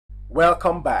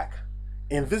Welcome back.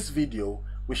 In this video,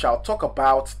 we shall talk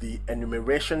about the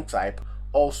enumeration type,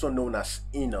 also known as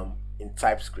enum in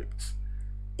TypeScript.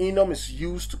 Enum is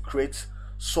used to create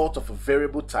sort of a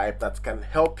variable type that can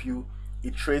help you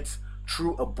iterate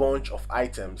through a bunch of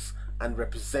items and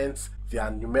represent their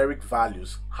numeric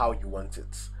values how you want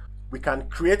it. We can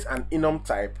create an enum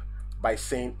type by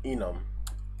saying enum.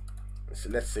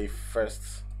 So let's say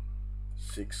first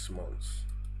 6 months.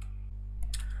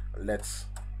 Let's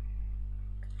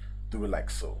do it like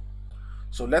so.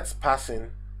 So let's pass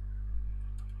in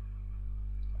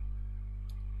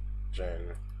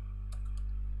Jan,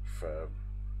 Feb,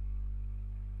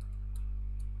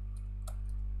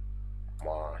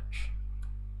 March,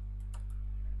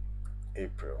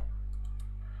 April,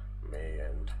 May,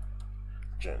 and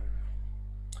June.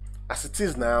 As it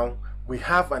is now, we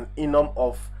have an enum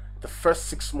of the first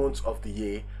 6 months of the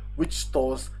year, which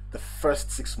stores the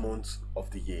first 6 months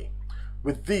of the year.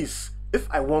 With this, if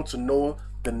I want to know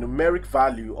the numeric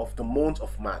value of the month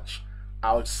of March,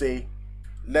 I would say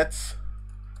let's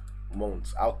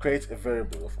months. I'll create a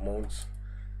variable of months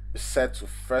be set to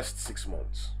first 6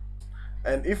 months.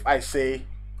 And if I say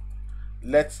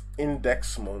let's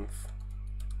index month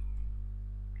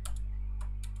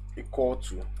equal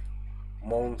to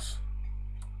months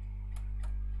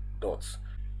dots,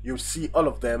 you'll see all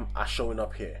of them are showing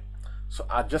up here. So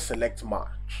I'll just select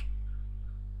March,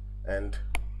 and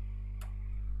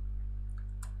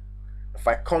if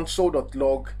I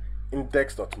console.log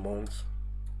index.month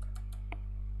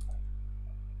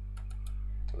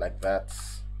like that,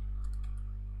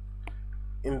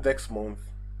 index month,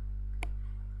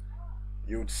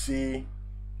 you would see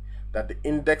that the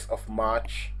index of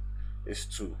March is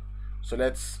 2. So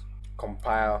let's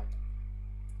compile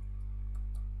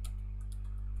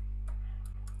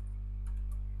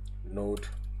node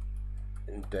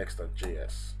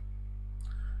index.js.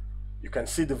 You can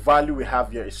see the value we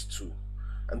have here is 2,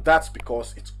 and that's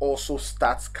because it also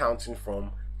starts counting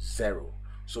from 0.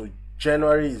 So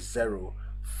January is 0,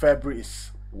 February is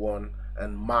 1,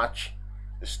 and March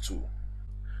is 2.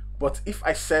 But if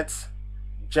I set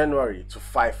January to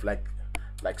 5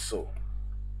 like so,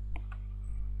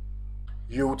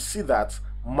 you would see that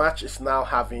March is now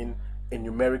having a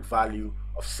numeric value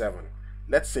of 7.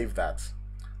 Let's save that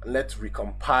and let's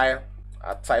recompile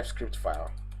our TypeScript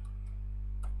file.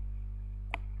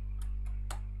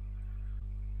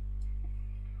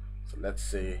 So let's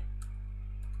say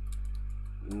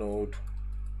node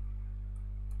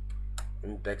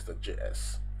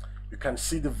index.js. You can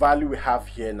see the value we have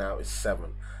here now is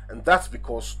 7, and that's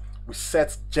because we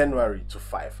set January to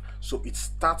 5, so it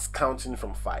starts counting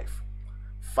from 5,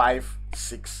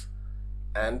 6,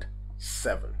 and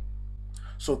 7.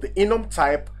 So the enum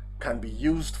type can be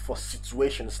used for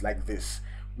situations like this,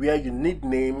 where you need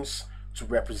names to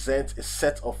represent a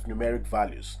set of numeric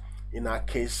values, in our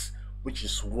case, which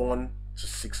is 1 to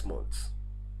 6 months.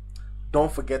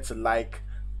 Don't forget to like,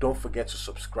 don't forget to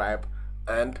subscribe,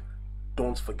 and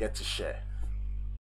don't forget to share.